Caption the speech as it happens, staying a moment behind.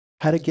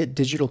how to get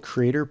digital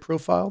creator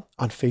profile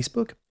on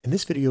Facebook. In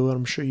this video, I'm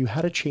going to show you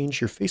how to change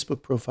your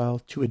Facebook profile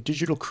to a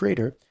digital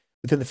creator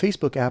within the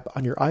Facebook app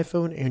on your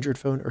iPhone, Android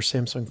phone, or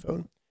Samsung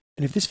phone.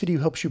 And if this video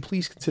helps you,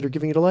 please consider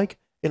giving it a like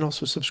and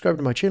also subscribe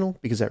to my channel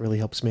because that really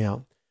helps me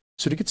out.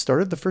 So to get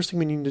started, the first thing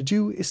we need to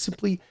do is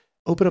simply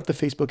open up the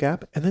Facebook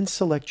app and then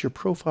select your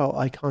profile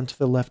icon to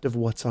the left of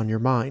what's on your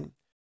mind.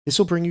 This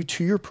will bring you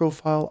to your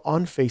profile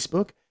on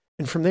Facebook.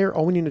 And from there,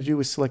 all we need to do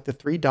is select the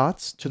three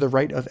dots to the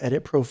right of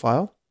Edit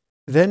Profile.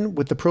 Then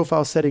with the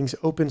profile settings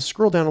open,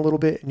 scroll down a little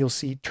bit and you'll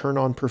see Turn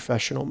on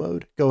Professional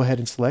Mode. Go ahead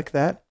and select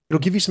that. It'll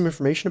give you some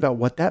information about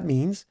what that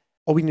means.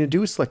 All we need to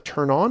do is select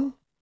Turn On.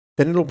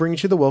 Then it'll bring you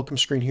to the welcome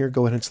screen here.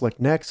 Go ahead and select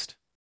Next.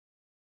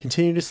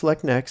 Continue to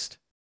select Next.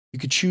 You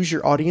could choose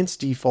your audience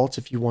defaults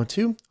if you want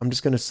to. I'm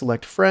just going to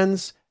select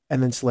Friends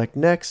and then select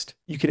Next.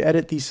 You could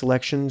edit these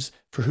selections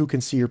for who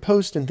can see your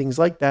post and things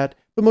like that,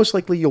 but most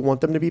likely you'll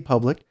want them to be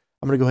public.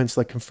 I'm going to go ahead and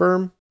select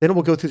Confirm. Then it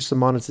will go through some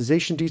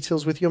monetization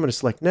details with you. I'm going to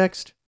select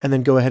Next and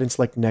then go ahead and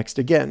select Next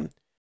again.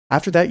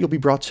 After that, you'll be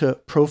brought to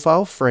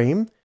Profile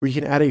Frame, where you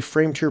can add a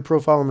frame to your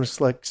profile. I'm going to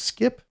select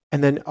Skip,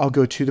 and then I'll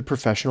go to the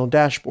Professional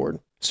Dashboard.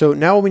 So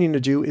now all we need to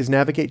do is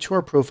navigate to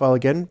our profile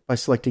again by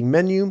selecting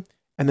Menu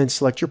and then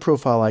select your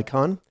profile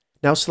icon.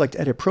 Now select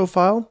Edit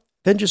Profile,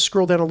 then just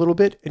scroll down a little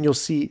bit and you'll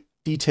see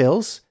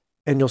Details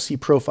and you'll see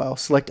Profile.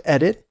 Select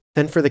Edit.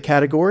 Then for the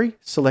category,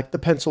 select the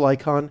pencil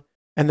icon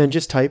and then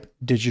just type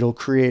Digital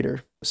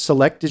Creator.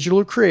 Select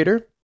Digital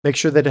Creator, make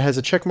sure that it has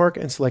a check mark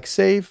and select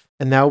Save.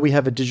 And now we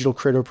have a Digital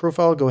Creator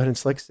profile. Go ahead and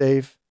select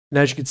Save. And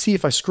as you can see,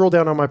 if I scroll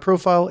down on my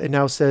profile, it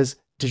now says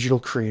Digital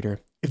Creator.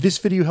 If this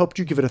video helped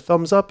you, give it a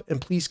thumbs up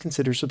and please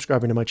consider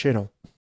subscribing to my channel.